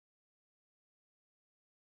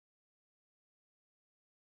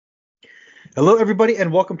Hello, everybody,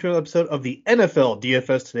 and welcome to another episode of the NFL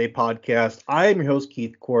DFS Today podcast. I am your host,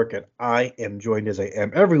 Keith Cork, and I am joined as I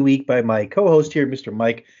am every week by my co-host here, Mr.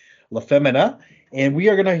 Mike LaFemina. And we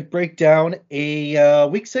are going to break down a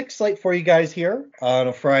Week 6 slate for you guys here on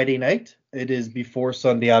a Friday night. It is before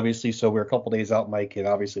Sunday, obviously, so we're a couple days out, Mike, and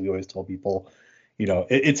obviously we always tell people,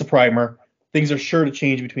 it's a primer. Things are sure to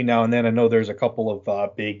change between now and then. I know there's a couple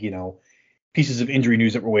of big, pieces of injury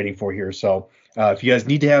news that we're waiting for here. So if you guys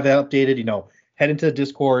need to have that updated, head into the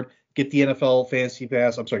Discord, get the NFL Fantasy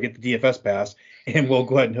Pass. I'm sorry, get the DFS Pass, and we'll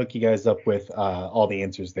go ahead and hook you guys up with all the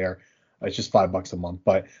answers there. It's just $5 a month.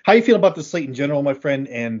 But how you feel about the slate in general, my friend?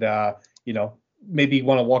 And maybe you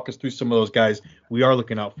want to walk us through some of those guys we are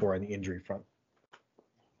looking out for on the injury front.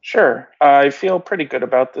 Sure. I feel pretty good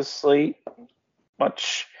about this slate.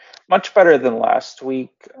 Much better than last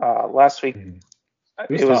week. Last week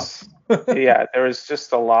it was yeah, there was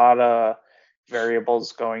just a lot of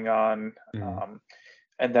variables going on.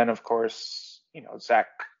 And then of course, Zach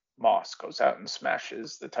Moss goes out and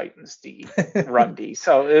smashes the Titans D run D.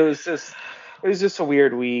 So it was just a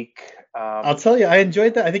weird week. I'll tell you, I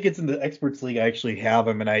enjoyed that. I think it's in the experts league. I actually have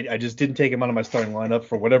him, and I just didn't take him out of my starting lineup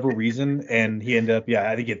for whatever reason, and he ended up,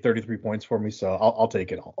 I think he had 33 points for me, so I'll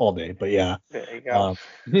take it all day. But yeah, there you go.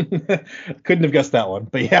 Couldn't have guessed that one,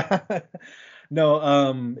 but yeah.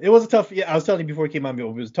 No, it was a tough. Yeah, I was telling you before he came on, it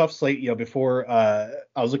was a tough slate. Before I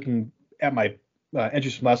was looking at my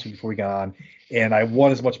entries from last week before we got on, and I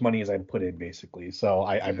won as much money as I put in basically. So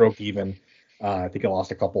I broke even. I think I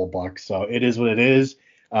lost a couple of bucks. So it is what it is.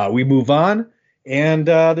 We move on, and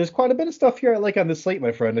there's quite a bit of stuff here I like on this slate,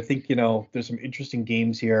 my friend. I think there's some interesting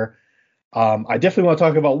games here. I definitely want to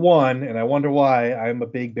talk about one, and I wonder why. I'm a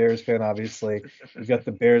big Bears fan, obviously. We've got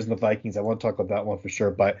the Bears and the Vikings. I want to talk about that one for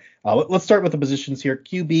sure. But let's start with the positions here.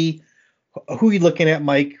 QB, who are you looking at,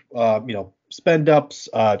 Mike? Spend ups,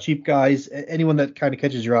 cheap guys, anyone that kind of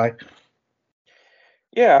catches your eye?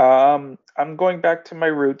 Yeah, I'm going back to my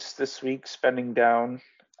roots this week, spending down,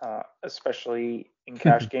 especially in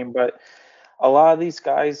cash game. But a lot of these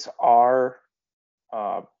guys are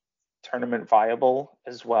tournament viable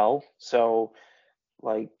as well. So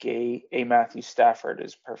like a Matthew Stafford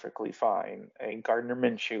is perfectly fine. A Gardner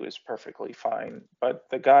Minshew is perfectly fine. But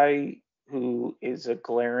the guy who is a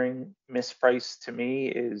glaring misprice to me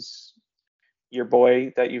is your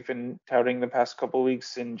boy that you've been touting the past couple of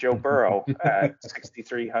weeks in Joe Burrow at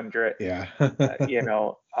 6,300. Yeah.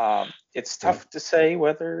 It's tough to say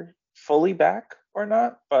whether fully back or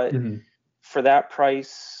not, but for that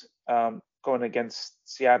price, going against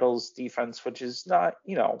Seattle's defense, which is not,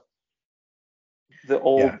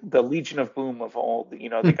 the Legion of Boom of old,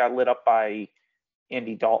 they got lit up by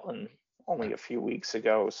Andy Dalton only a few weeks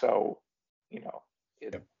ago. So,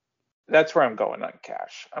 that's where I'm going on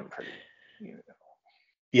cash. I'm pretty,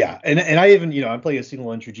 Yeah, and I even, I'm playing a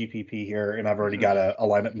single entry GPP here, and I've already got a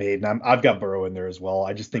lineup made, and I've got Burrow in there as well.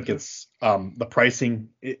 I just think it's the pricing,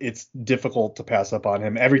 it's difficult to pass up on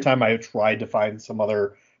him. Every time I tried to find some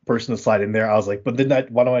other person to slide in there, I was like, but then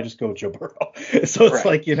why don't I just go with Joe Burrow? So it's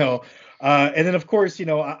like, and then of course, I'm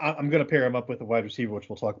going to pair him up with a wide receiver, which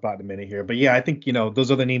we'll talk about in a minute here. But yeah, I think, those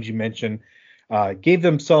other names you mentioned, gave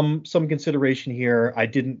them some consideration here. I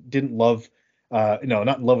didn't love. Not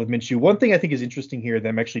in love with Minshew. One thing I think is interesting here that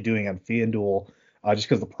I'm actually doing on FanDuel, just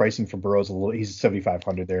because the pricing for Burrow's he's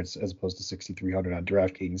 7,500 there as opposed to 6,300 on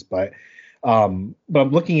DraftKings. But I'm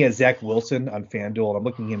looking at Zach Wilson on FanDuel, and I'm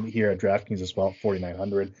looking at him here at DraftKings as well,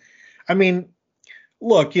 4,900. I mean,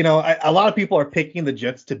 look, a lot of people are picking the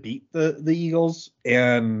Jets to beat the Eagles,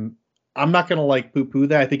 and I'm not going to poo-poo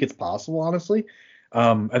that. I think it's possible, honestly.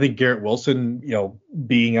 I think Garrett Wilson,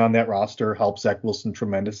 being on that roster helps Zach Wilson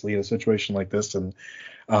tremendously in a situation like this. And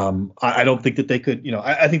I don't think that they could,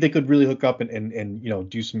 I think they could really hook up and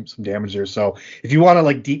do some damage there. So if you want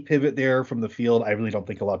to deep pivot there from the field, I really don't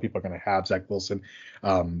think a lot of people are going to have Zach Wilson.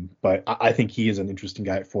 But I think he is an interesting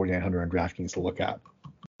guy at 4,900 on DraftKings to look at.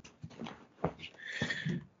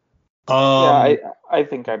 I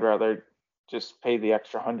think I'd rather just pay the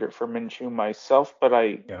extra 100 for Minshew myself, but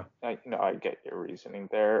I get your reasoning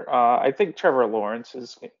there. I think Trevor Lawrence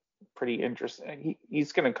is pretty interesting.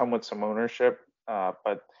 He's going to come with some ownership,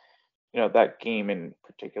 but that game in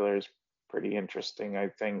particular is pretty interesting. I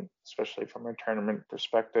think, especially from a tournament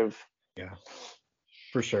perspective. Yeah,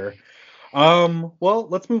 for sure. Well,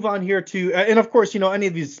 let's move on here to, and of course, any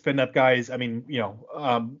of these spin up guys. I mean,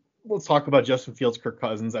 let's talk about Justin Fields, Kirk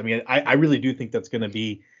Cousins. I mean, I really do think that's going to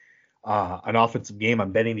be an offensive game.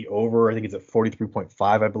 I'm betting the over. I think it's at 43.5.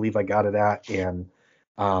 I believe I got it at. And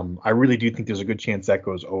I really do think there's a good chance that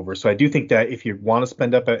goes over. So I do think that if you want to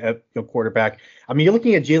spend up at quarterback, I mean, you're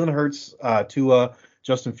looking at Jalen Hurts, Tua,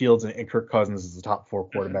 Justin Fields and Kirk Cousins as the top 4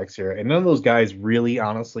 quarterbacks here, and none of those guys really,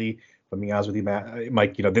 honestly, let me be honest with you,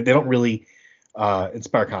 Mike, they don't really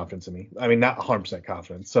inspire confidence in me. I mean, not 100%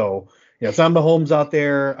 confidence. So, it's not Mahomes out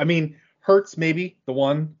there. I mean, Hurts maybe the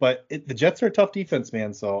one, but the Jets are a tough defense,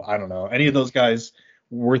 man. So I don't know. Any of those guys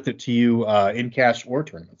worth it to you in cash or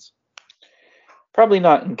tournaments? Probably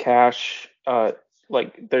not in cash.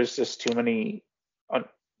 There's just too many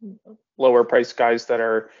lower price guys that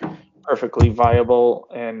are perfectly viable,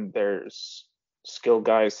 and there's skill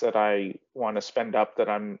guys that I want to spend up that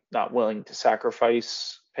I'm not willing to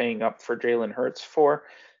sacrifice paying up for Jalen Hurts for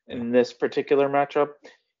in this particular matchup.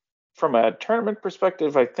 From a tournament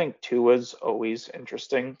perspective, I think Tua's always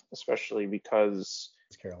interesting, especially because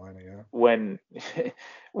it's Carolina, yeah.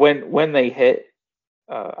 when they hit,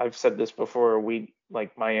 I've said this before, we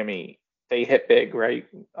like Miami, they hit big, right?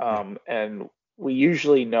 And we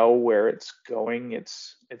usually know where it's going.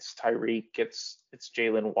 It's Tyreek, it's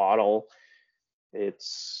Jalen Waddle,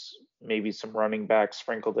 it's maybe some running backs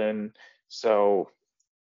sprinkled in. So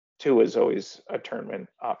Tua is always a tournament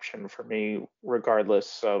option for me,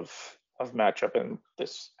 regardless of matchup. And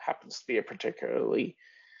this happens to be a particularly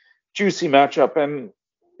juicy matchup. And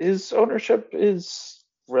his ownership is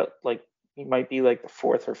he might be like the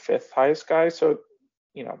 4th or 5th highest guy. So,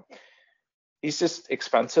 he's just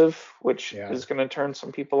expensive, which is going to turn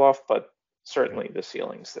some people off. But certainly the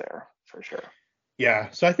ceiling's there for sure. Yeah,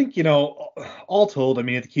 so I think, all told, I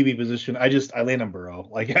mean, at the QB position, I land on Burrow.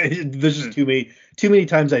 There's just too many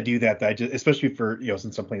times I do that I just, especially for,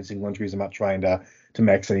 since I'm playing single entries, I'm not trying to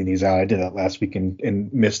max any of these out. I did that last week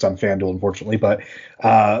and missed on FanDuel, unfortunately. But,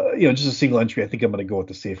 just a single entry, I think I'm going to go with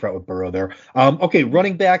the safe route with Burrow there. Okay,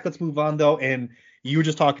 running back, let's move on, though. And you were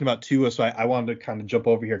just talking about Tua, so I wanted to kind of jump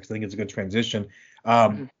over here because I think it's a good transition.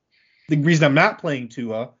 The reason I'm not playing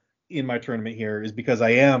Tua in my tournament here is because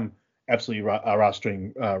I am absolutely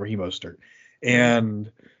rostering Raheem Mostert.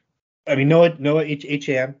 And I mean, Noah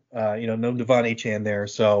H.A.M., no Devon H.A.M. there.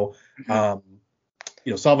 So,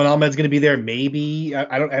 Salvon Ahmed's going to be there. Maybe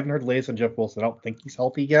I haven't heard the latest on Jeff Wilson. I don't think he's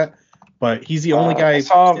healthy yet, but he's the only guy. I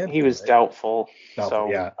saw him, he was doubtful. So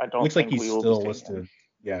yeah. I don't looks think like he's still listed. Him.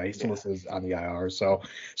 Yeah, he's still listed on the IR. So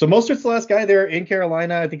Mostert's the last guy there in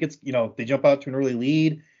Carolina. I think it's, they jump out to an early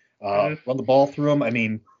lead, run the ball through him. I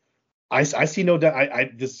mean, I see no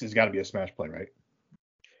doubt. This has got to be a smash play, right?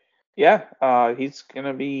 Yeah, he's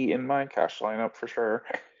gonna be in my cash lineup for sure.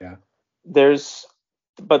 Yeah. There's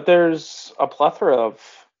a plethora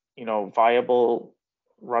of viable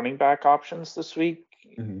running back options this week,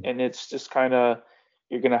 and it's just kind of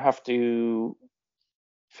you're gonna have to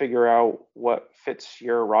figure out what fits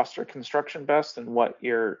your roster construction best and what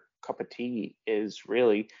your cup of tea is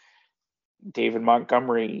really. David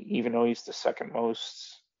Montgomery, even though he's the second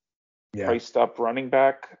most priced up running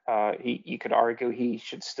back, you could argue he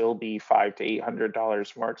should still be $500 to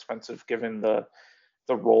 $800 more expensive given the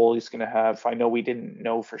role he's going to have. I know we didn't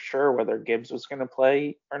know for sure whether Gibbs was going to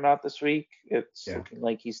play or not this week. It's looking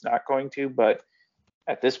like he's not going to, but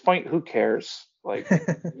at this point, who cares? He's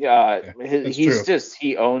true.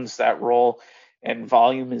 He owns that role, and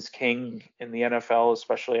volume is king in the NFL,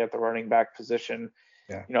 especially at the running back position.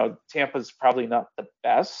 Yeah. Tampa's probably not the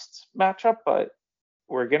best matchup, but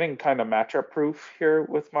we're getting kind of matchup proof here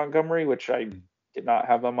with Montgomery, which I did not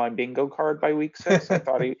have on my bingo card by week 6. I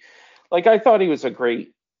thought he was a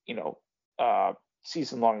great,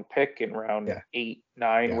 season long pick in round 8,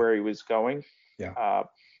 9 where he was going. Yeah.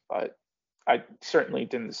 But I certainly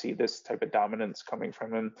didn't see this type of dominance coming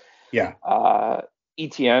from him. Yeah.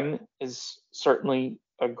 ETN is certainly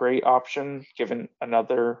a great option given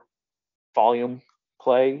another volume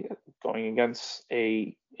play going against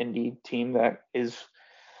a Indy team that is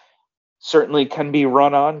certainly can be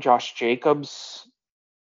run on. Josh Jacobs,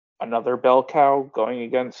 another bell cow going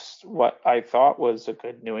against what I thought was a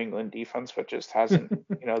good New England defense, but just hasn't,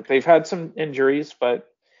 they've had some injuries, but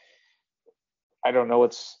I don't know.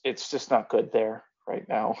 It's just not good there right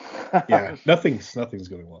now. Yeah. Nothing's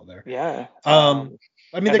going well there. Yeah. I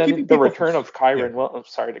mean, they're keeping the return of Kyron. Yeah. Well, I'm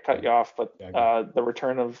sorry to cut you off, but the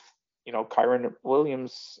return of, Kyron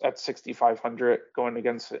Williams at 6,500 going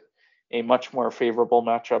against a much more favorable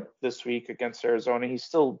matchup this week against Arizona. He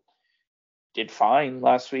still did fine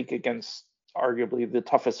last week against arguably the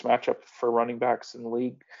toughest matchup for running backs in the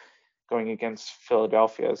league going against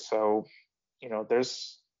Philadelphia. So,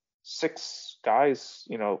 there's 6 guys,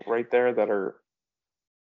 right there that are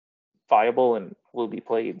viable and will be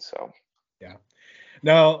played. So, yeah.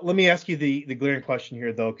 Now, let me ask you the glaring question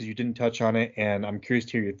here, though, because you didn't touch on it, and I'm curious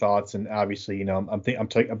to hear your thoughts. And obviously, I'm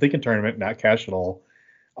thinking tournament, not cash at all.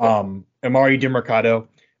 Amari DiMercado,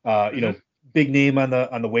 big name on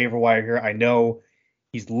the waiver wire here. I know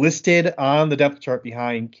He's listed on the depth chart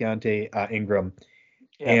behind Keontae Ingram.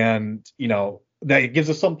 Yeah. And, that gives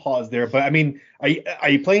us some pause there. But, I mean, are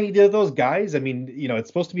you playing either of those guys? I mean, it's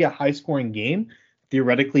supposed to be a high-scoring game,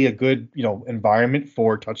 theoretically a good, environment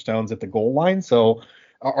for touchdowns at the goal line. So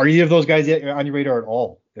are either of those guys on your radar at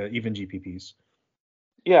all, even GPPs?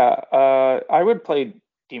 Yeah, I would play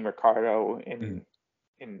DiMercato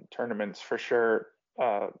in tournaments for sure.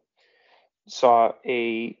 Saw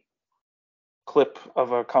a clip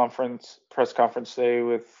of a press conference today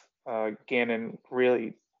with Gannon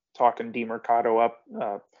really talking DiMercato up,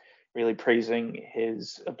 really praising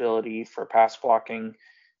his ability for pass blocking,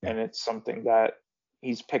 and it's something that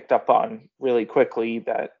he's picked up on really quickly.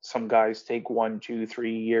 That some guys take 1, 2,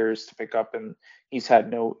 3 years to pick up, and he's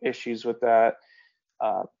had no issues with that.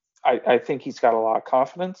 I think he's got a lot of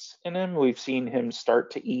confidence in him. We've seen him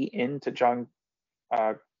start to eat into James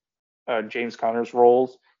Conner's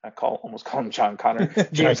roles. Almost call him John Connor.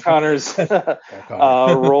 James Conner's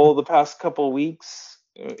role the past couple of weeks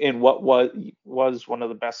in what was one of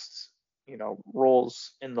the best,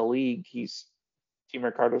 roles in the league.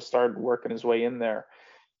 DiMercato started working his way in there,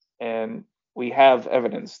 and we have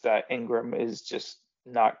evidence that Ingram is just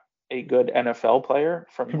not a good NFL player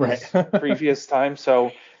from his previous time.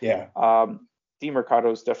 So yeah,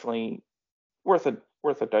 DiMercato is definitely worth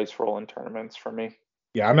a dice roll in tournaments for me.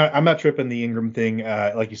 Yeah, I'm not tripping the Ingram thing.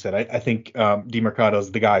 Like you said, I think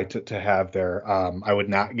DiMercato's the guy to have there. I would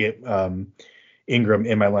not get Ingram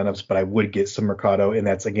in my lineups, but I would get some Mercado, and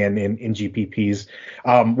that's again in GPPs.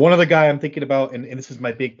 One other guy I'm thinking about, and this is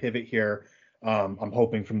my big pivot here. I'm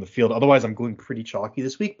hoping from the field. Otherwise, I'm going pretty chalky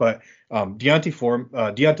this week. But Deonta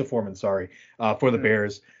Foreman, for the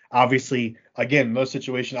Bears. Obviously, again, in most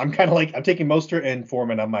situations, I'm kind of like I'm taking Mostert and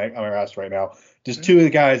Foreman on my roster right now. Just two of the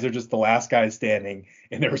guys are just the last guys standing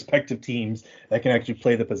in their respective teams that can actually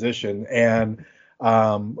play the position. And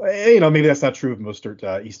maybe that's not true of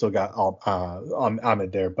Mostert. He still got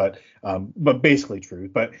Ahmed there, but basically true.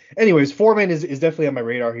 But anyways, Foreman is definitely on my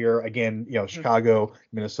radar here. Again, Chicago,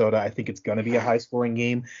 Minnesota. I think it's going to be a high scoring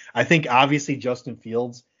game. I think obviously Justin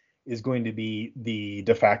Fields is going to be the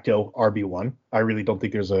de facto RB1. I really don't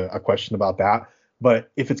think there's a question about that.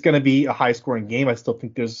 But if it's going to be a high scoring game, I still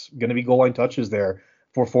think there's going to be goal line touches there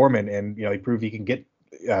for Foreman, and he proved he can get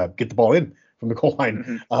the ball in from the goal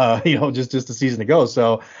line, just the season ago.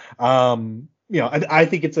 So, I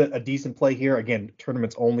think it's a decent play here. Again,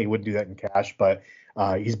 tournaments only would do that in cash, but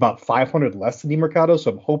he's about 500 less than DiMercato,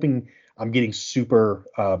 so I'm hoping I'm getting super.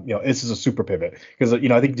 This is a super pivot because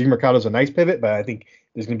I think DiMercato is a nice pivot, but I think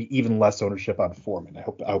there's going to be even less ownership on Foreman. I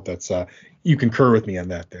hope that's you concur with me on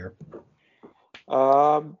that there.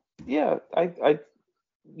 Yeah,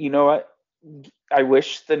 I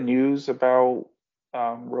wish the news about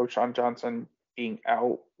Roschon Johnson being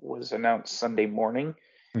out was announced Sunday morning.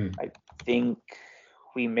 I think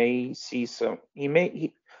we may see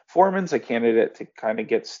Foreman's a candidate to kind of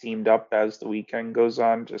get steamed up as the weekend goes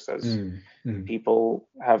on, just as people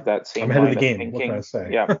have that same I'm ahead of the game. thinking. What can I say?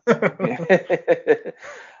 Yeah.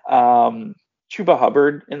 Chuba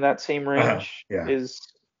Hubbard in that same range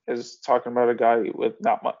is talking about a guy with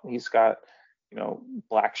not much. He's got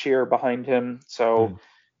Blackshear behind him. So,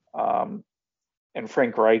 and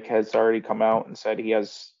Frank Reich has already come out and said he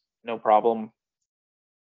has no problem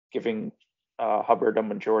giving Hubbard a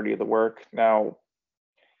majority of the work. Now,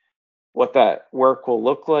 what that work will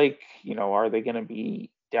look like, are they going to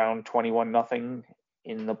be down 21-0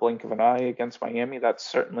 in the blink of an eye against Miami? That's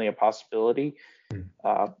certainly a possibility.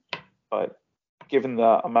 But given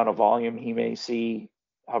the amount of volume he may see,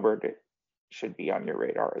 Hubbard should be on your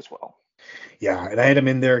radar as well. Yeah, and I had him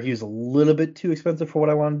in there. He was a little bit too expensive for what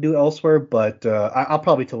I want to do elsewhere, but I'll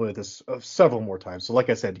probably tell you this several more times. So like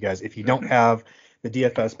I said, guys, if you don't have the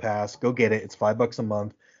DFS pass, go get it. It's $5 a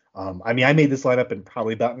month. I made this lineup in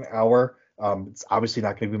probably about an hour. It's obviously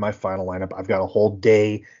not going to be my final lineup. I've got a whole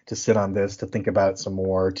day to sit on this, to think about it some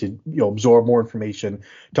more, to absorb more information,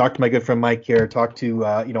 talk to my good friend Mike here, talk to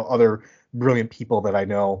other brilliant people that I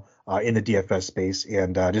know in the DFS space,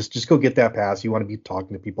 and just go get that pass. You want to be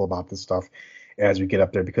talking to people about this stuff as we get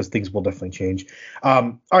up there, because things will definitely change.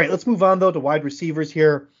 All right, let's move on though to wide receivers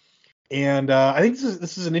here, and I think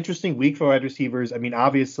this is an interesting week for wide receivers.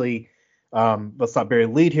 Obviously, let's not bury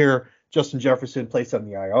the lead here. Justin Jefferson placed on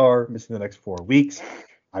the IR, missing the next 4 weeks.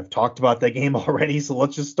 I've talked about that game already, so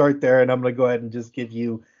let's just start there, and I'm going to go ahead and just give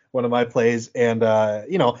you one of my plays. And I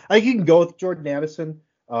think you can go with Jordan Addison,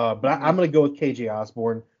 but I'm going to go with KJ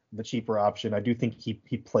Osborne, the cheaper option. I do think he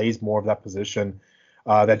plays more of that position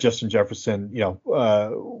that Justin Jefferson,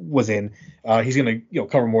 was in. He's going to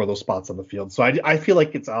cover more of those spots on the field. So I feel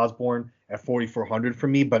like it's Osborne at 4,400 for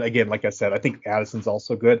me. But again, like I said, I think Addison's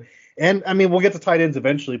also good. And I mean, we'll get to tight ends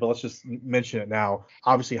eventually, but let's just mention it now.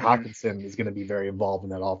 Obviously, Hawkinson is going to be very involved in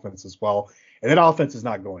that offense as well. And that offense is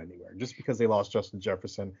not going anywhere. Just because they lost Justin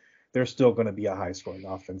Jefferson, they're still going to be a high-scoring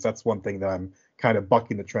offense. That's one thing that I'm kind of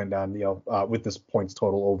bucking the trend on, with this points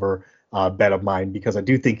total over bet of mine, because I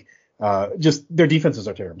do think just their defenses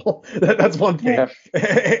are terrible. That's one thing. Yeah.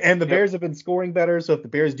 And the Bears have been scoring better. So if the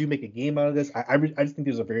Bears do make a game out of this, I just think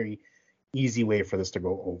there's a very easy way for this to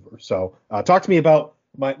go over. So talk to me about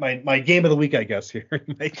my game of the week, I guess, here.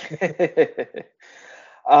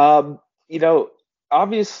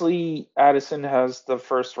 Obviously Addison has the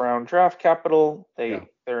first round draft capital.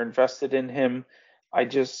 They're invested in him. I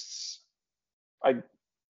just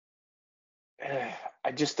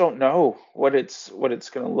don't know what it's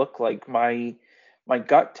going to look like. My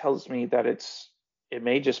gut tells me that it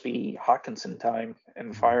may just be Hawkinson time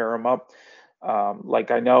and fire him up.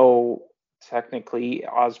 I know technically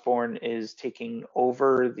Osborne is taking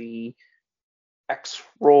over the X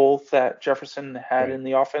role that Jefferson had in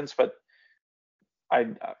the offense, but I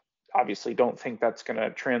obviously don't think that's going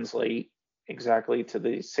to translate exactly to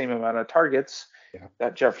the same amount of targets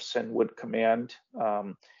that Jefferson would command.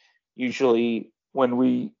 Usually when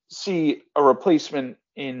we see a replacement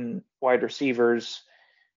in wide receivers,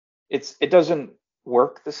 it doesn't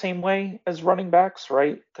work the same way as running backs,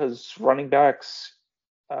 right? Because running backs,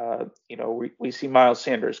 we see Miles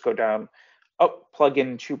Sanders go down, plug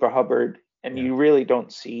in Chuba Hubbard, and you really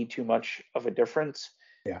don't see too much of a difference.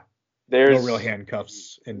 Yeah. There's no real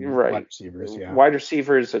handcuffs in wide receivers. Yeah. Wide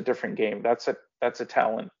receiver is a different game. That's a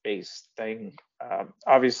talent-based thing.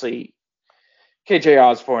 Obviously, KJ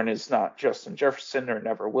Osborne is not Justin Jefferson, or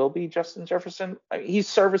never will be Justin Jefferson. He's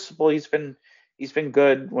serviceable. He's been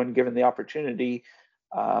good when given the opportunity.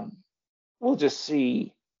 We'll just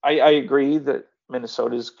see. I agree that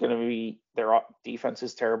Minnesota is going to be, their defense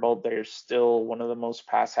is terrible. They're still one of the most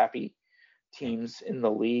pass-happy teams in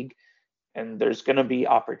the league, and there's going to be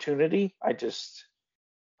opportunity. I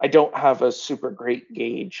don't have a super great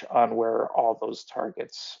gauge on where all those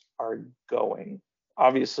targets are going.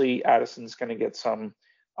 Obviously, Addison's going to get some,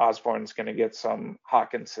 Osborne's going to get some,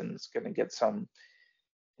 Hawkinson's going to get some.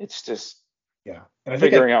 It's just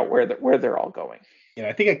figuring out where they're all going. Yeah,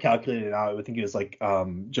 I think I calculated it out. I think it was like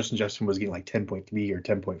Justin Jefferson was getting like 10.3 or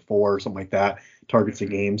 10.4 or something like that targets a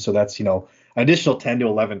game. So that's, additional 10 to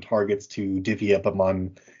 11 targets to divvy up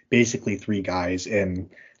among basically three guys. And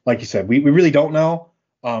like you said, we really don't know.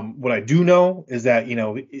 What I do know is that,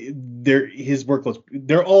 his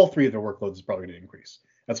workloads, all three of their workloads is probably going to increase.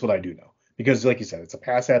 That's what I do know. Because like you said, it's a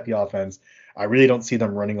pass happy offense. I really don't see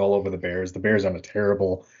them running all over the Bears. The Bears are a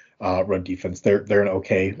terrible run defense. They're an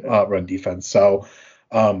okay run defense. So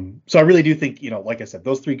I really do think, like I said,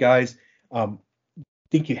 those three guys,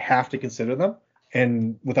 think you have to consider them.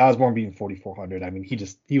 And with Osborne being 4,400, I mean, he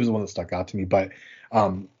was the one that stuck out to me. But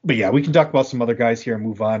yeah, we can talk about some other guys here and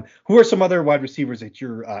move on. Who are some other wide receivers that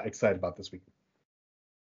you're excited about this week?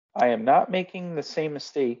 I am not making the same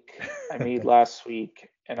mistake I made last week,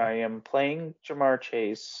 and I am playing Jamar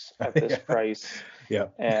Chase at this price. Yeah.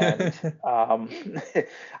 And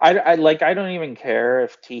I don't even care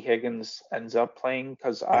if T. Higgins ends up playing,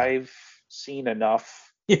 because I've seen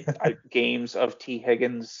enough games of T.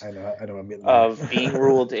 Higgins of being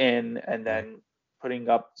ruled in and then putting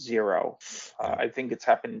up 0. I think it's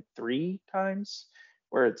happened 3 times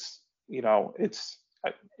where it's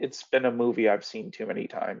been a movie I've seen too many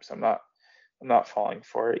times. I'm not falling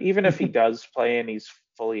for it. Even if he does play and he's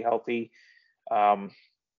fully healthy,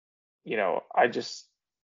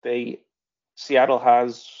 Seattle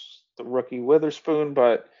has the rookie Witherspoon,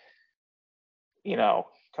 but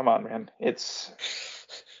come on, man. It's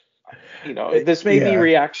this may be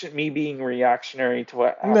me being reactionary to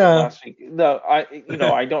what happened last week. No,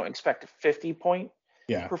 I don't expect a 50-point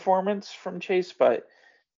performance from Chase, but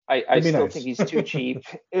I still think he's too cheap.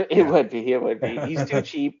 It would be. He's too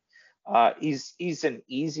cheap. He's an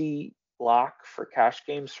easy lock for cash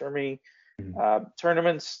games for me.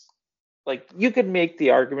 Tournaments, like, you could make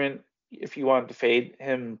the argument if you wanted to fade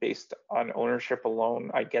him based on ownership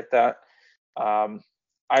alone. I get that.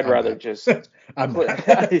 I'd rather just I'd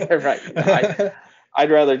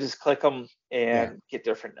rather just click them and get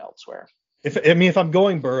different elsewhere. If I'm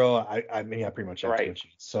going Burrow, I pretty much have to.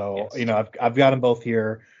 So I've got them both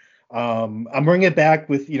here. I'm bringing it back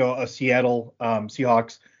with a Seattle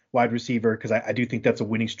Seahawks wide receiver, because I do think that's a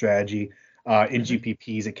winning strategy in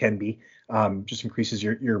GPPs. It can be just increases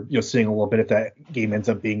your seeing a little bit if that game ends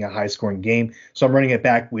up being a high scoring game. So I'm running it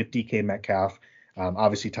back with DK Metcalf.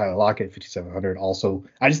 Obviously Tyler Lockett 5,700. Also,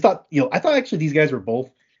 I just thought I thought actually these guys were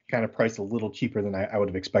both kind of priced a little cheaper than I would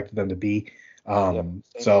have expected them to be.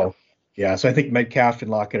 So yeah, so I think Metcalf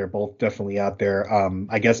and Lockett are both definitely out there.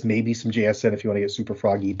 I guess maybe some JSN if you want to get super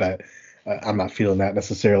froggy, but I'm not feeling that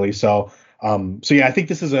necessarily. So yeah, I think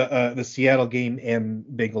this is the Seattle game and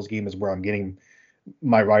Bengals game is where I'm getting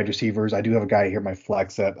my wide receivers. I do have a guy here, my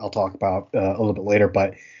flex, that I'll talk about a little bit later,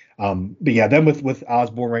 but yeah, then with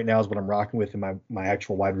Osborne right now is what I'm rocking with in my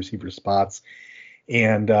actual wide receiver spots.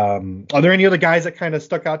 And are there any other guys that kind of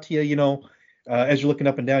stuck out to you, as you're looking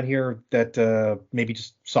up and down here that maybe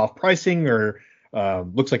just soft pricing or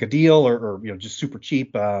looks like a deal or just super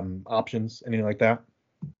cheap options, anything like that?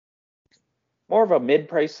 More of a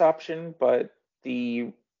mid-price option, but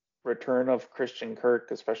the return of Christian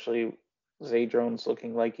Kirk, especially Zay Jones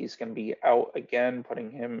looking like he's going to be out again,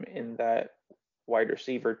 putting him in that wide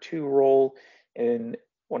receiver 2 role in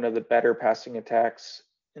one of the better passing attacks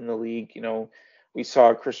in the league. We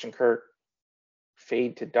saw Christian Kirk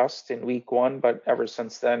fade to dust in week 1, but ever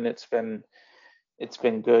since then it's been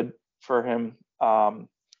good for him.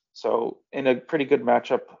 So in a pretty good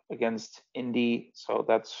matchup against Indy, so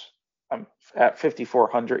that's at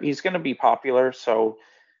 5,400. He's going to be popular, so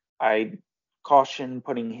I caution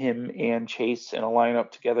putting him and Chase in a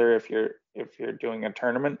lineup together if you're doing a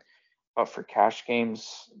tournament. But for cash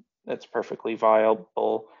games, that's perfectly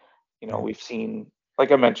viable. We've seen,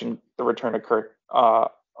 like I mentioned, the return of Kirk.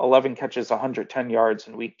 11 catches, 110 yards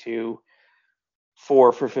in week 2,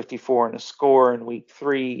 4 for 54 and a score in week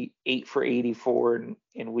 3, 8 for 84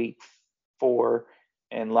 in week 4,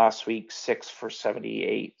 and last week 6 for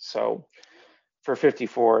 78. So for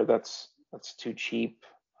 54, that's too cheap.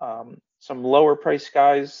 Some lower price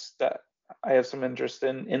guys that I have some interest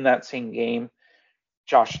in that same game.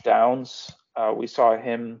 Josh Downs, we saw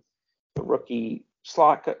him, the rookie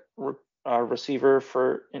slot receiver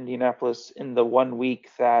for Indianapolis, in the 1 week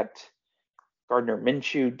that Gardner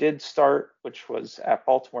Minshew did start, which was at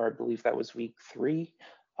Baltimore. I believe that was week 3.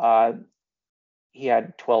 He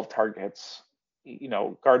had 12 targets.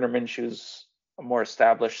 Gardner Minshew's a more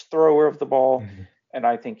established thrower of the ball, and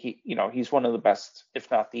I think he's one of the best, if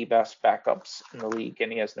not the best, backups in the league,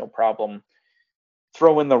 and he has no problem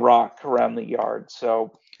throwing the rock around the yard.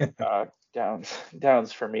 So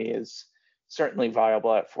Downs for me is certainly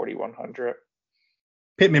viable at 4,100.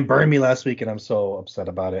 Pittman burned me last week, and I'm so upset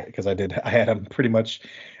about it because I had him pretty much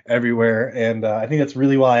everywhere, and I think that's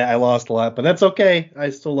really why I lost a lot. But that's okay. I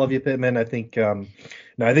still love you, Pittman. I think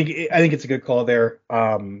I think it's a good call there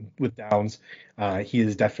with Downs. He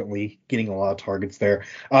is definitely getting a lot of targets there.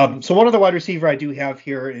 So one other wide receiver I do have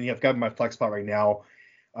here, and I've got my flex spot right now.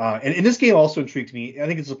 And this game also intrigues me. I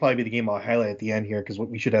think this will probably be the game I'll highlight at the end here because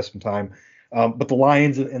we should have some time. But the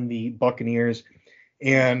Lions and the Buccaneers,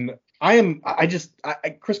 and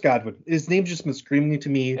Chris Godwin, his name's just been screaming to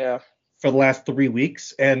me for the last 3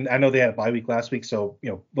 weeks. And I know they had a bye week last week, so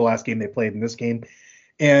the last game they played in this game,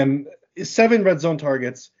 and 7 red zone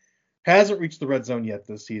targets, hasn't reached the red zone yet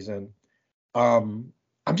this season.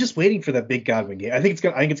 I'm just waiting for that big Godwin game. I think it's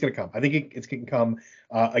gonna come. I think it's gonna come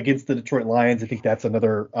against the Detroit Lions. I think that's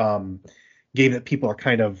another game that people are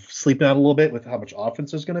kind of sleeping on a little bit with how much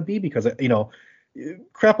offense there's gonna be because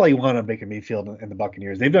crap all you want on Baker Mayfield and the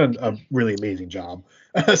Buccaneers. They've done a really amazing job.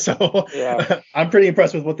 So I'm pretty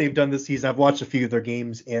impressed with what they've done this season. I've watched a few of their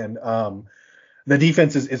games, and the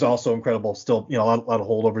defense is also incredible. Still, a lot of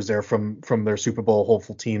holdovers there from their Super Bowl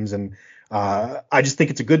hopeful teams, and I just think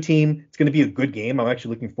it's a good team. It's going to be a good game. I'm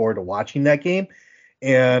actually looking forward to watching that game.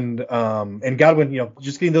 And Godwin,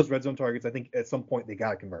 just getting those red zone targets, I think at some point they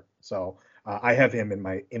got to convert. So I have him in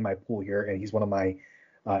my pool here, and he's one of my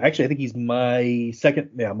actually, I think he's my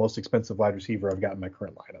second most expensive wide receiver I've got in my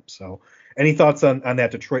current lineup. So any thoughts on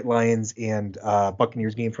that Detroit Lions and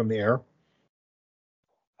Buccaneers game from the air?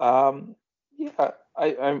 Yeah,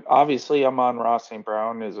 I'm obviously I'm on Ross St.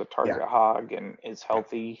 Brown as a target hog and is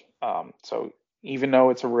healthy. So even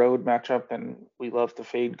though it's a road matchup and we love to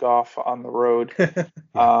fade Goff on the road,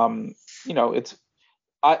 I'm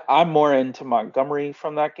more into Montgomery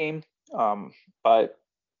from that game. But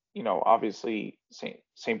obviously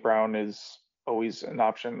St. Brown is always an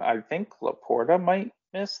option. I think Laporta might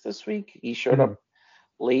miss this week. He showed up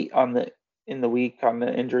late in the week on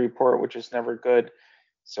the injury report, which is never good.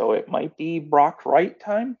 So it might be Brock Wright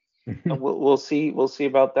time. We'll see. We'll see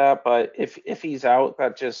about that. But if he's out,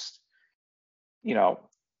 that just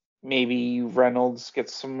maybe Reynolds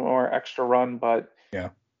gets some more extra run. But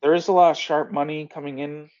there is a lot of sharp money coming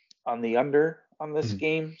in on the under on this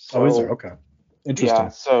game. So, is there? Okay. Interesting. Yeah.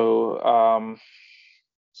 So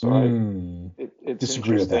So it's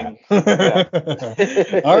disagree interesting. with that.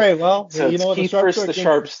 Yeah. All right, well, So you it's know what? The Keith Sharps versus are the against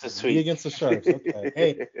Sharps this me week. against the Sharps. Okay.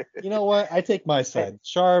 Hey, you know what? I take my side.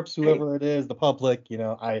 Sharps, whoever it is, the public.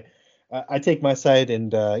 I take my side,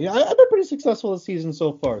 and I've been pretty successful this season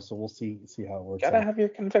so far. So we'll see how it works Gotta out. have your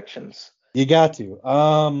convictions. You got to.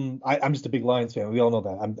 I'm just a big Lions fan. We all know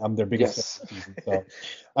that. I'm their biggest fan Yes. this season. So,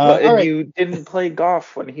 Well, all and right. you didn't play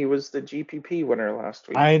golf when he was the GPP winner last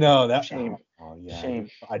week. I know that. Shame. Oh yeah, Shame.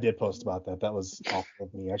 I did post about that. That was awful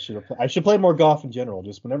of me. I should play more golf in general,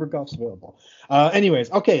 just whenever golf's available.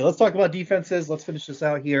 Anyways, okay, let's talk about defenses. Let's finish this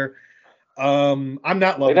out here. I'm not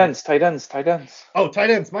Tight loving it. ends, tight ends, tight ends. Oh,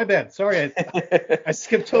 tight ends. My bad. Sorry, I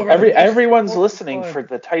skipped over. Everyone's listening for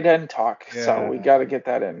the tight end talk, yeah. So we got to get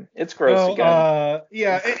that in. It's gross again.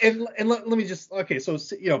 Yeah, and let me just so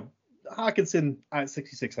Hawkinson at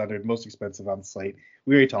 6,600, most expensive on the site.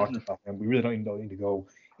 We already talked about him. We really don't need to go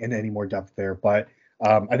into any more depth there. But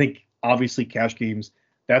I think obviously cash games,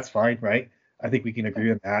 that's fine, right? I think we can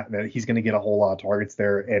agree on that he's going to get a whole lot of targets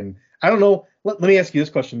there. And I don't know. Let me ask you this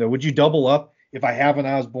question though: would you double up if I have an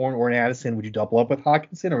Osborne or an Addison? Would you double up with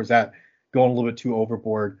Hawkinson, or is that going a little bit too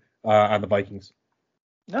overboard on the Vikings?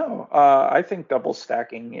 No, I think double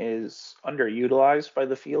stacking is underutilized by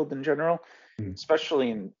the field in general,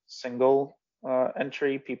 especially in single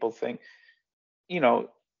entry. People think, you're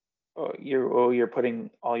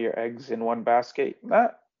putting all your eggs in one basket.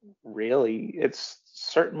 Not really. It's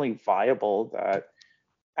certainly viable that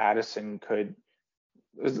Addison could,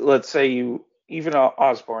 let's say you even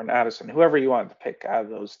Osborne, Addison, whoever you want to pick out of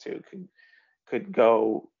those two could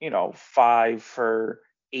go, 5 for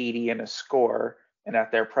 80 and a score, and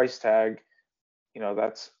at their price tag,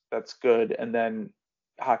 that's good. And then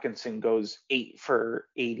Hawkinson goes 8 for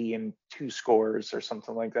 80 and 2 scores or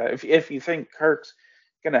something like that. If you think Kirk's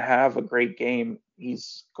going to have a great game,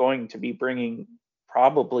 he's going to be bringing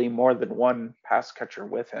probably more than one pass catcher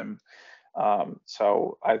with him.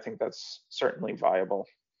 So I think that's certainly viable.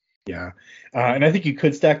 Yeah, and I think you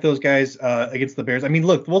could stack those guys against the Bears. I mean,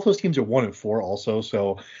 look, both those teams are 1-4 also,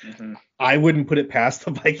 so I wouldn't put it past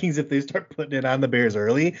the Vikings if they start putting it on the Bears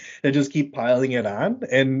early and just keep piling it on.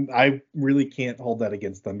 And I really can't hold that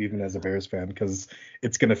against them, even as a Bears fan, because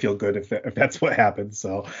it's going to feel good if that's what happens.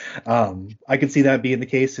 So I could see that being the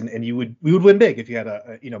case, and we would win big if you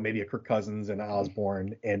had maybe a Kirk Cousins and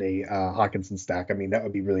Osborne and a Hawkinson stack. I mean, that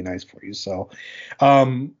would be really nice for you. So I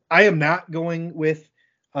am not going with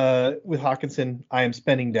Hawkinson. I am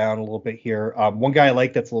spending down a little bit here. One guy I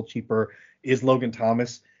like that's a little cheaper is Logan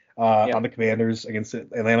Thomas on the Commanders against the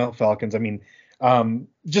Atlanta Falcons. I mean,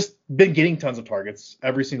 just been getting tons of targets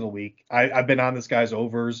every single week. I've been on this guy's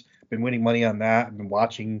overs, been winning money on that. I've been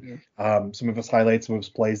watching some of his highlights, some of his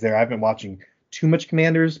plays there. I've been watching too much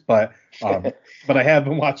Commanders, but I have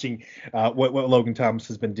been watching what Logan Thomas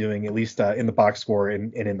has been doing, at least in the box score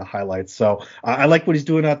and in the highlights. So I like what he's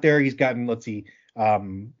doing out there. He's gotten, let's see,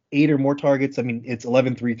 8 or more targets. I mean, it's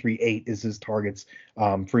 11, 3, 3, 8 is his targets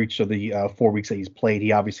for each of the 4 weeks that he's played.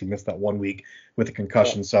 He obviously missed that 1 week with a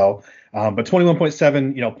concussion. So, but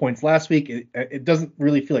 21.7 points last week. It doesn't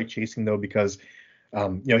really feel like chasing though, because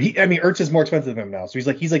Ertz is more expensive than him now. So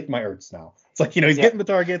he's like my Ertz now. It's like, he's getting the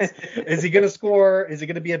targets. Is he going to score? Is it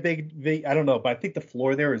going to be a big? I don't know, but I think the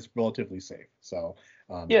floor there is relatively safe. So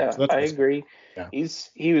so I agree. Yeah.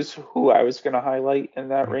 He was who I was going to highlight in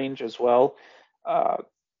that range as well.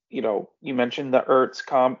 You mentioned the Ertz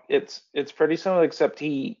comp. It's pretty similar, except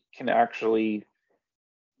he can actually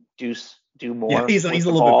do more he's with a the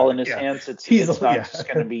little ball bit in his better. hands. It's not just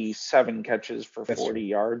going to be 7 catches for That's 40 true.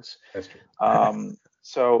 yards. That's true.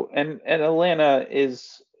 So and Atlanta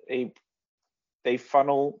they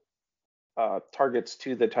funnel targets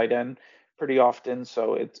to the tight end pretty often,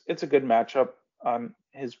 so it's a good matchup on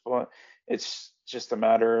his point. It's just a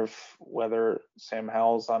matter of whether Sam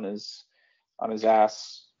Howell's on his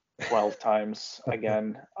ass 12 times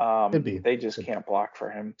again. They just can't block for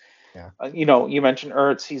him. Yeah. You mentioned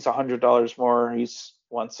Ertz. He's $100 more. He's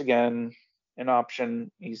once again an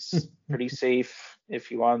option. He's pretty safe if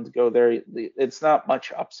you wanted to go there. It's not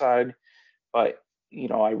much upside, but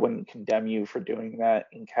I wouldn't condemn you for doing that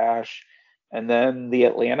in cash. And then the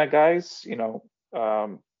Atlanta guys,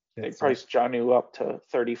 they priced Jonnu up to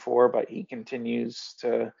 34, but he continues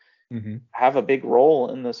to have a big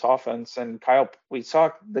role in this offense. And we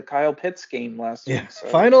saw the Kyle Pitts game last week. So,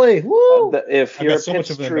 finally, woo! If you're a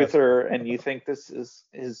Pitts truther and you think this is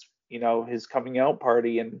his coming out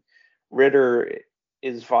party, and Ritter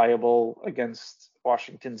is viable against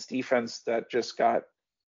Washington's defense that just got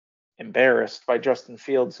embarrassed by Justin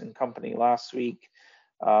Fields and company last week,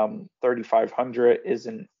 3,500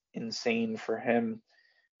 isn't insane for him.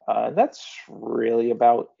 That's really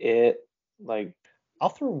about it. Like, I'll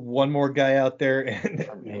throw one more guy out there, and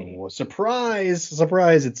for me, surprise,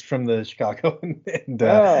 it's from the Chicago and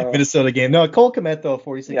oh Minnesota game. No, Cole Kmet though, yeah,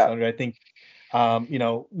 4,600. I think,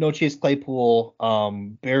 no Chase Claypool.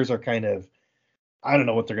 Bears are kind of, I don't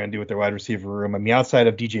know what they're going to do with their wide receiver room. I mean, outside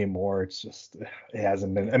of DJ Moore, it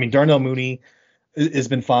hasn't been. I mean, Darnell Mooney has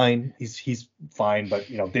been fine. He's fine, but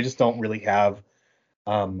they just don't really have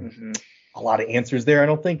hmm a lot of answers there. I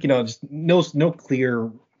don't think, just no clear,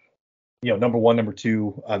 number one, number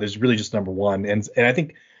two. There's really just number one, and I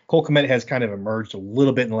think Cole Kmet has kind of emerged a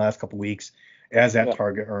little bit in the last couple weeks as that yeah,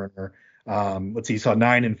 target earner. Let's see, he saw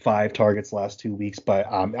 9 and 5 targets last 2 weeks, but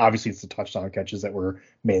obviously it's the touchdown catches that we're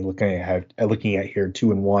mainly looking at here,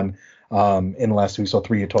 2 and 1 in the last 2 weeks, so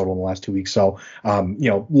 3 in total in the last 2 weeks. So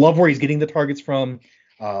love where he's getting the targets from.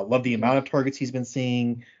 Love the hmm amount of targets he's been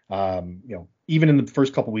seeing. Even in the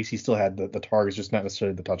first couple weeks, he still had the targets, just not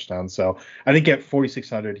necessarily the touchdowns. So I think at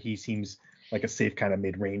 4,600, he seems like a safe kind of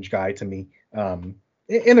mid-range guy to me. And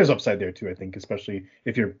there's upside there too, I think, especially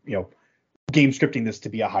if you're, game scripting this to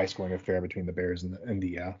be a high-scoring affair between the Bears and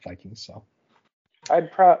the Vikings. So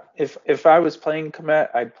if I was playing Komet,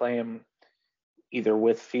 I'd play him either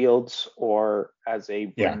with Fields or as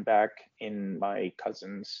a yeah, bring back in my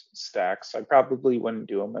cousin's stacks. I probably wouldn't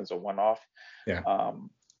do him as a one-off, yeah,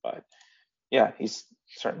 but yeah, he's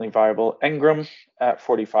certainly viable. Engram at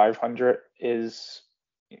 4,500 is,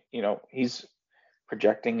 he's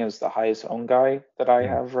projecting as the highest owned guy that I mm.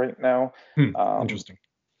 have right now. Um, Interesting.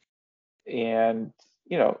 and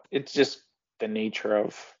it's just the nature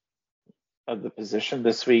of the position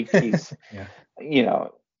this week. He's Yeah, you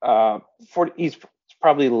know 40. He's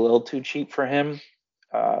probably a little too cheap for him,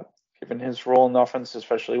 uh, given his role in the offense,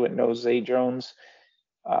 especially with no Zay Jones.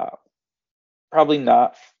 Uh, Probably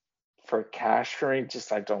not for cash for me.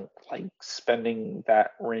 Just I don't like spending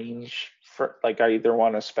that range for like I either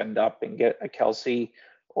want to spend up and get a Kelsey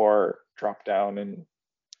or drop down and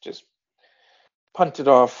just punt it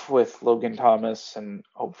off with Logan Thomas and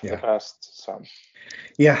hope for the yeah. best. So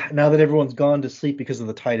Yeah, now that everyone's gone to sleep because of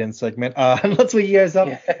the tight end segment, let's wake you guys up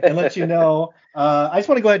yeah, and let you know. I just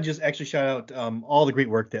want to go ahead and just actually shout out all the great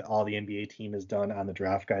work that all the NBA team has done on the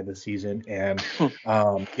draft guide this season. And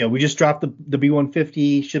we just dropped the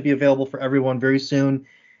B150, should be available for everyone very soon.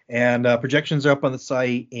 And projections are up on the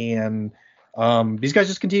site. And these guys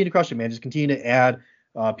just continue to crush it, man. Just continue to add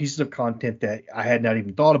pieces of content that I had not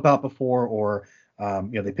even thought about before, or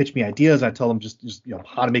they pitch me ideas. I tell them just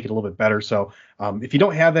how to make it a little bit better. So if you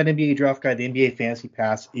don't have that NBA draft guide, the NBA Fantasy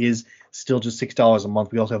Pass is still just $6 a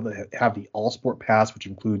month. We also have the All Sport Pass, which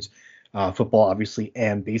includes football, obviously,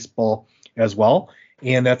 and baseball as well.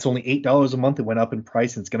 And that's only $8 a month. It went up in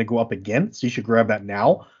price, and it's going to go up again. So you should grab that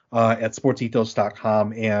now at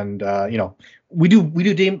sportsethos.com. And we do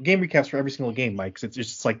game recaps for every single game, Mike. 'Cause it's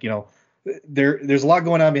just like there's a lot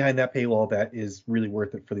going on behind that paywall that is really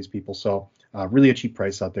worth it for these people. So really a cheap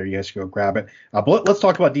price out there. You guys should go grab it. But let's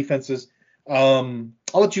talk about defenses. I'll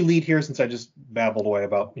let you lead here since I just babbled away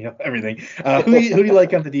about everything. Who do you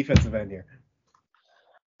like on the defensive end here?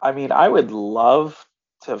 I mean, I would love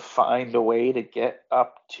to find a way to get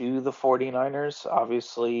up to the 49ers.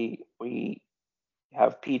 Obviously, we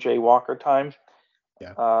have PJ Walker time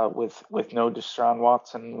Yeah. with no Deshaun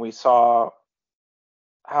Watson. We saw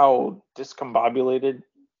how discombobulated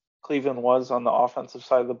Cleveland was on the offensive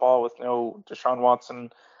side of the ball with no Deshaun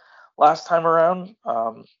Watson last time around.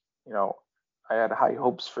 I had high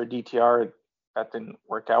hopes for DTR. That didn't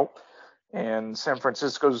work out. And San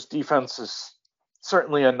Francisco's defense is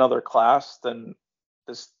certainly another class than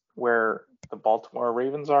this where the Baltimore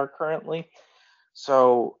Ravens are currently.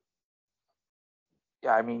 So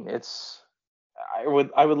yeah, I mean I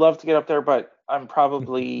would love to get up there, but I'm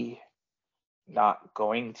probably not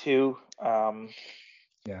going to.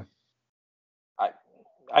 Yeah. I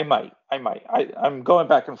I might. I'm going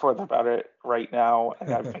back and forth about it right now,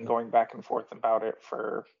 and I've been going back and forth about it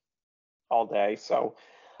for all day. So,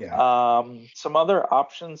 Yeah. some other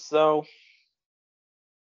options though,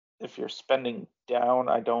 if you're spending down,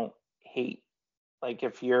 I don't hate like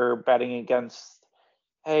if you're betting against,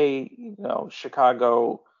 hey,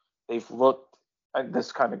 Chicago, they've looked. And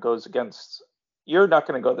this kind of goes against. You're not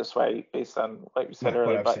going to go this way based on what you said What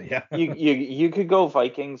earlier, I would but say, yeah. you could go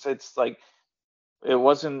Vikings. It's like it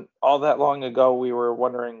wasn't all that long ago we were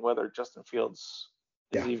wondering whether Justin Fields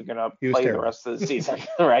is Yeah. even going to He was play the terrible. rest of the season,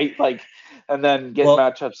 right? Like, and then get Well,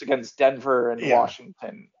 matchups against Denver and yeah.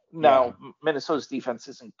 Washington. Yeah. Now, Minnesota's defense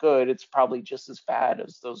isn't good. It's probably just as bad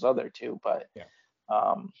as those other two, but Yeah.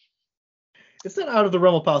 um, It's not out of the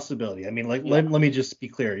realm of possibility. I mean, like yeah, let me just be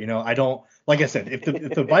clear. I don't, like I said, if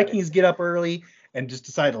the Vikings get up early and just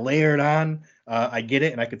decide to layer it on, I get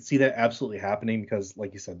it, and I could see that absolutely happening because,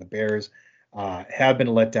 like you said, the Bears have been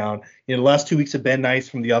let down. The last 2 weeks have been nice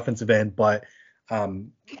from the offensive end, but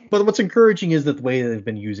what's encouraging is that the way they've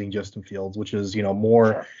been using Justin Fields, which is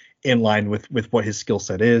more in line with what his skill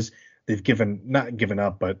set is. They've not given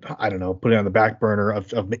up, but I don't know, put it on the back burner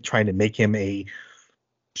of trying to make him a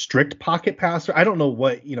strict pocket passer. I don't know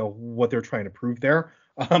what they're trying to prove there,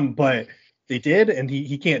 but they did, and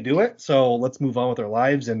he can't do it. So let's move on with our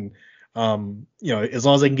lives. And as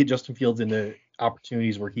long as I can get Justin Fields into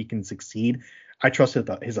opportunities where he can succeed, I trust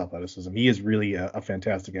his athleticism. He is really a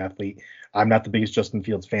fantastic athlete. I'm not the biggest Justin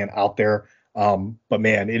Fields fan out there, but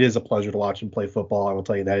man, it is a pleasure to watch him play football. I will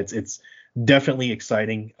tell you that it's definitely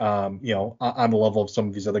exciting. On the level of some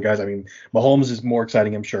of these other guys. I mean, Mahomes is more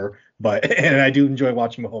exciting, I'm sure, but and I do enjoy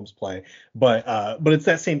watching Mahomes play. But it's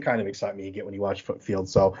that same kind of excitement you get when you watch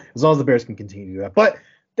Fields. So as long as the Bears can continue to do that, but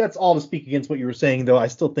that's all to speak against what you were saying, though. I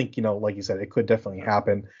still think, like you said, it could definitely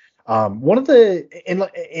happen. One of the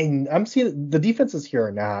and I'm seeing the defenses here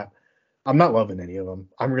are not. I'm not loving any of them.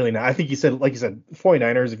 I'm really not. I think like you said,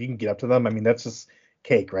 49ers. If you can get up to them, I mean, that's just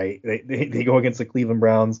cake, right? They go against the Cleveland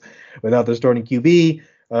Browns without their starting QB.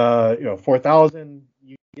 4,000.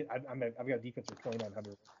 I've got defense for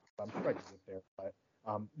 2,900. I'm sure I can get there, but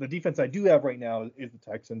the defense I do have right now is the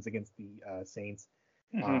Texans against the Saints.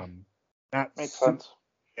 Not makes sense.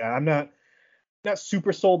 Yeah, I'm not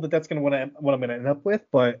super sold that that's going to what I'm going to end up with,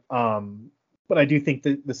 but I do think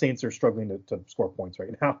that the Saints are struggling to score points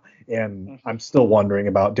right now, and I'm still wondering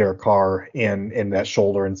about Derek Carr and that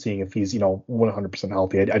shoulder and seeing if he's 100%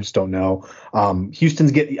 healthy. I just don't know.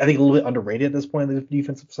 Houston's I think a little bit underrated at this point on the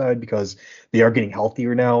defensive side because they are getting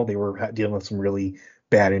healthier now. They were dealing with some really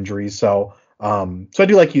bad injuries, so I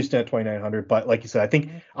do like Houston at 2,900, but like you said, I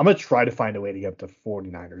think I'm going to try to find a way to get up to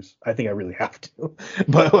 49ers. I think I really have to.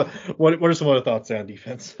 But what are some other thoughts on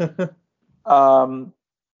defense?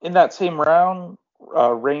 In that same round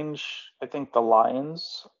range, I think the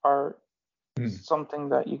Lions are something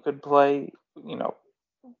that you could play.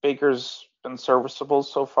 Baker's been serviceable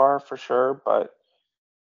so far for sure, but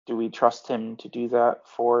do we trust him to do that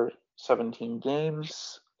for 17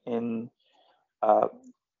 games in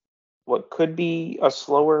what could be a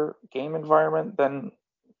slower game environment than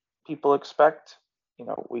people expect?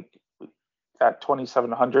 We at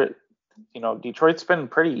 2,700. Detroit's been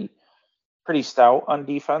pretty stout on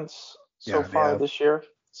defense so far this year.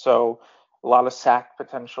 So a lot of sack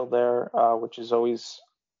potential there, which is always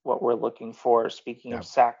what we're looking for. Speaking of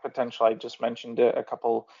sack potential, I just mentioned it a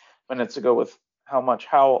couple minutes ago with how much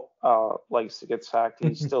Howell likes to get sacked.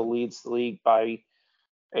 He still leads the league by,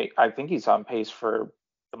 I think he's on pace for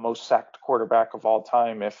the most sacked quarterback of all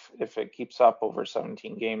time if it keeps up over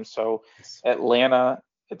 17 games. So Atlanta,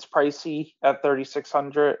 it's pricey at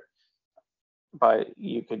 3,600. But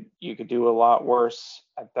you could do a lot worse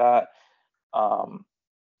at that.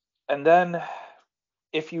 And then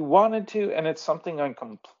if you wanted to, and it's something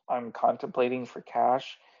I'm contemplating for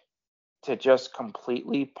cash, to just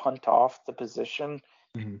completely punt off the position,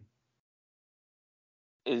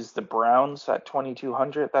 is the Browns at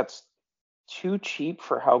 2,200. That's too cheap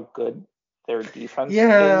for how good their defense is.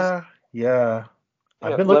 Yeah.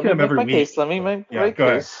 I've been looking at them every week. Let me make my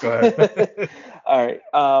case. Go ahead. All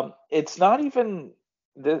right. It's not even,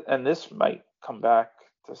 and this might come back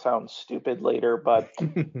to sound stupid later, but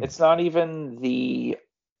it's not even the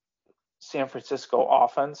San Francisco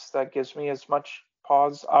offense that gives me as much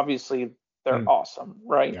pause. Obviously, they're awesome,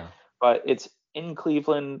 right? Yeah. But it's in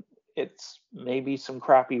Cleveland. It's maybe some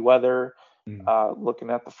crappy weather. Looking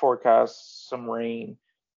at the forecast, some rain.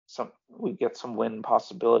 We get some wind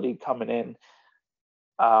possibility coming in.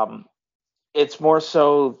 It's more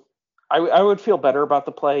so I would feel better about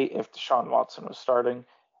the play if Deshaun Watson was starting.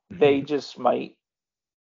 They just might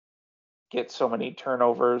get so many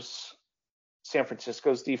turnovers. San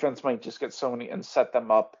Francisco's defense might just get so many and set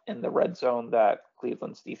them up in the red zone that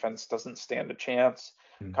Cleveland's defense doesn't stand a chance.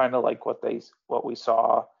 Kind of like what we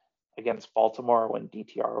saw against Baltimore when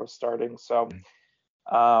DTR was starting. So,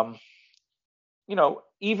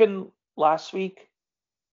 even last week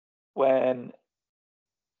when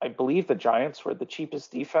I believe the Giants were the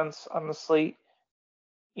cheapest defense on the slate.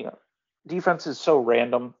 Defense is so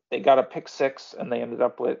random. They got a pick six and they ended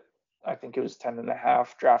up with, I think it was 10.5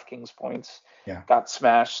 DraftKings points. Yeah. Got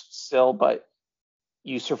smashed still, but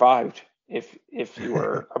you survived if you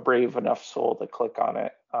were a brave enough soul to click on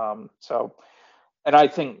it. And I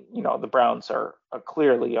think, the Browns are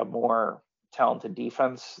clearly a more talented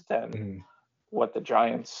defense than what the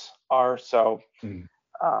Giants are. So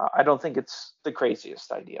I don't think it's the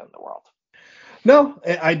craziest idea in the world. No,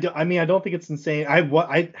 I mean, I don't think it's insane.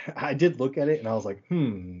 I did look at it and I was like,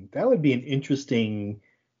 that would be an interesting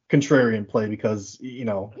contrarian play because,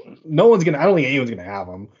 no one's I don't think anyone's gonna have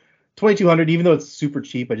them. 2,200, even though it's super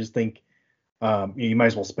cheap, I just think you might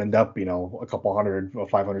as well spend up, a couple hundred,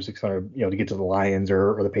 500, 600, to get to the Lions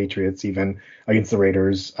or the Patriots even against the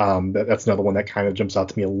Raiders. That's another one that kind of jumps out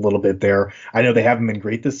to me a little bit there. I know they haven't been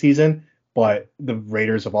great this season, but the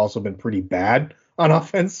Raiders have also been pretty bad on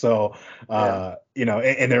offense. So, and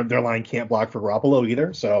their line can't block for Garoppolo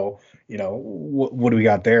either. So, what do we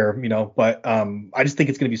got there? But I just think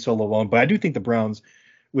it's going to be so low owned. But I do think the Browns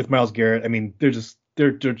with Myles Garrett, I mean,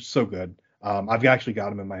 they're so good. I've actually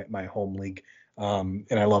got them in my home league. And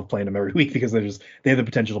I love playing them every week because they have the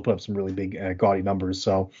potential to put up some really big gaudy numbers.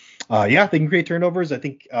 So they can create turnovers. I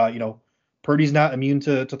think Purdy's not immune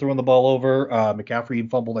to throwing the ball over. McCaffrey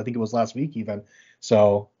fumbled, I think it was last week even.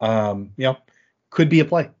 So could be a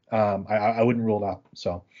play. I wouldn't rule it out.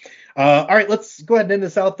 So all right, let's go ahead and end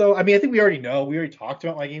this out though. I mean, I think we already talked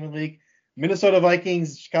about my game of the league. Minnesota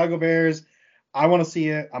Vikings, Chicago Bears. I want to see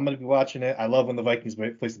it. I'm going to be watching it. I love when the Vikings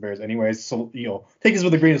place the Bears anyways. So, take this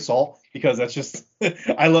with a grain of salt because that's just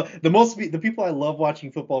I love the people I love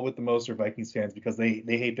watching football with the most are Vikings fans because they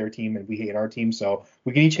hate their team and we hate our team. So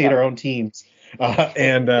we can each hate our own teams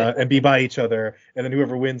and be by each other. And then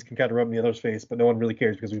whoever wins can kind of rub in the other's face, but no one really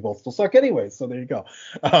cares because we both still suck anyways. So there you go.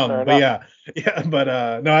 But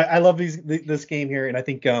no, I love this game here. And I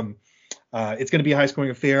think it's going to be a high-scoring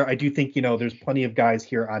affair. I do think there's plenty of guys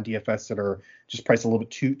here on DFS that are just priced a little bit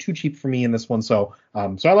too cheap for me in this one. So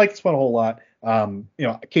I like this one a whole lot.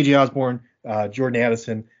 KJ Osborne, Jordan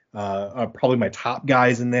Addison, are probably my top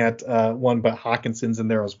guys in that one, but Hawkinson's in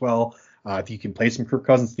there as well. If you can play some Kirk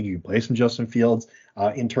Cousins, I think you can play some Justin Fields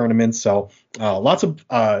in tournaments. So lots of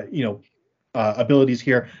abilities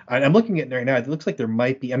here. I'm looking at it right now. It looks like there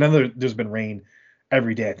might be. I know there's been rain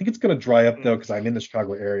every day. I think it's going to dry up though because I'm in the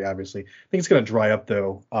Chicago area, obviously. I think it's going to dry up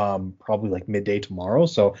though, probably like midday tomorrow.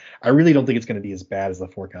 So I really don't think it's going to be as bad as the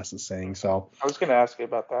forecast is saying. So I was going to ask you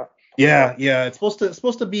about that. Yeah, it's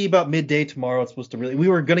supposed to be about midday tomorrow. It's supposed to we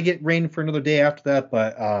were going to get rain for another day after that,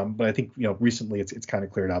 but I think recently it's kind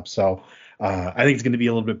of cleared up. So I think it's going to be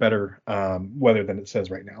a little bit better weather than it says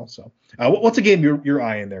right now. So what's a game you're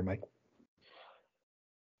eyeing there, Mike?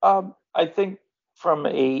 I think from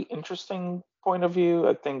a interesting point of view,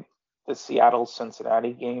 I think the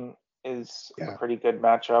Seattle-Cincinnati game is a pretty good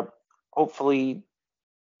matchup. Hopefully,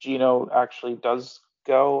 Geno actually does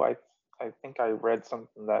go. I think I read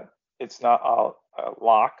something that it's not a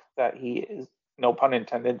lock that he is, no pun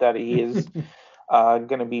intended, that he is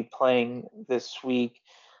going to be playing this week.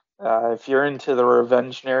 If you're into the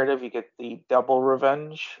revenge narrative, you get the double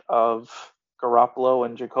revenge of Garoppolo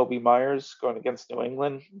and Jacoby Myers going against New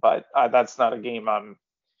England, but that's not a game I'm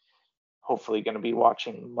hopefully going to be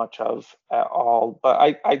watching much of at all.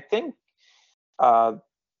 But I think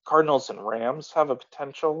Cardinals and Rams have a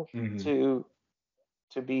potential to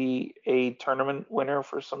be a tournament winner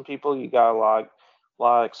for some people. You got a lot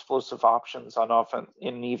of explosive options on offense,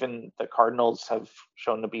 and even the Cardinals have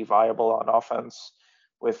shown to be viable on offense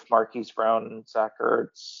with Marquise Brown, Zach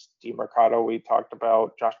Ertz, DeMarcado. We talked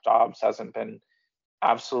about Josh Dobbs hasn't been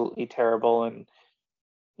absolutely terrible, and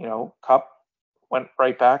Kupp went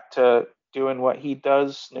right back to doing what he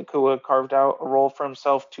does. Nakua carved out a role for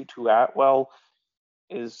himself. Tutu Atwell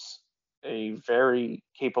is a very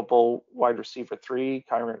capable wide receiver 3.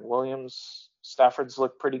 Kyren Williams. Stafford's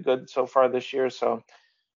looked pretty good so far this year, so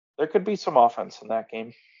there could be some offense in that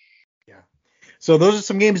game. Yeah. So those are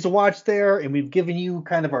some games to watch there, and we've given you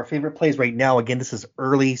kind of our favorite plays right now. Again, this is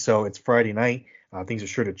early, so it's Friday night. Things are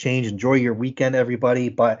sure to change. Enjoy your weekend, everybody,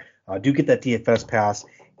 but do get that DFS pass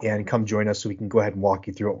and come join us so we can go ahead and walk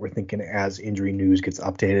you through what we're thinking as injury news gets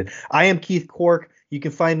updated. I am Keith Cork. You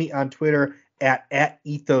can find me on Twitter at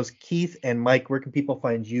Ethos Keith. And Mike, where can people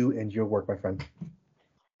find you and your work, my friend?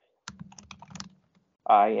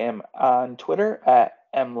 I am on Twitter at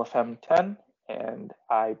mlefem10, and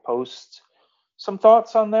I post some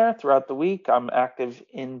thoughts on there throughout the week. I'm active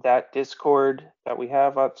in that Discord that we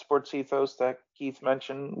have at Sports Ethos that Keith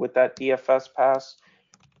mentioned with that DFS pass.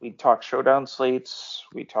 We talk showdown slates.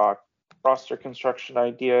 We talk roster construction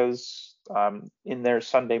ideas. In there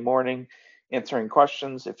Sunday morning answering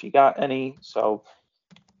questions if you got any. So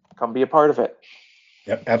come be a part of it.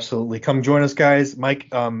 Yep, absolutely. Come join us, guys.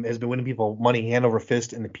 Mike has been winning people money hand over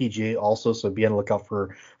fist in the PGA also, so be on the lookout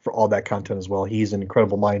for all that content as well. He's an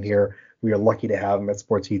incredible mind here. We are lucky to have him at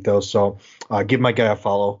Sports Ethos, so give my guy a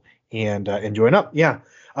follow and join up. Yeah.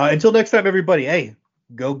 Until next time, everybody, hey,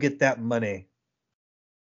 go get that money.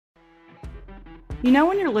 You know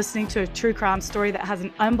when you're listening to a true crime story that has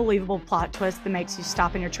an unbelievable plot twist that makes you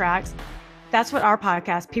stop in your tracks? That's what our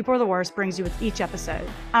podcast, People Are the Worst, brings you with each episode.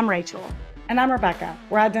 I'm Rachel. And I'm Rebecca.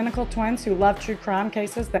 We're identical twins who love true crime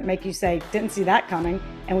cases that make you say, didn't see that coming,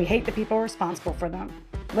 and we hate the people responsible for them.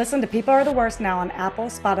 Listen to People Are the Worst now on Apple,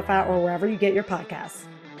 Spotify, or wherever you get your podcasts.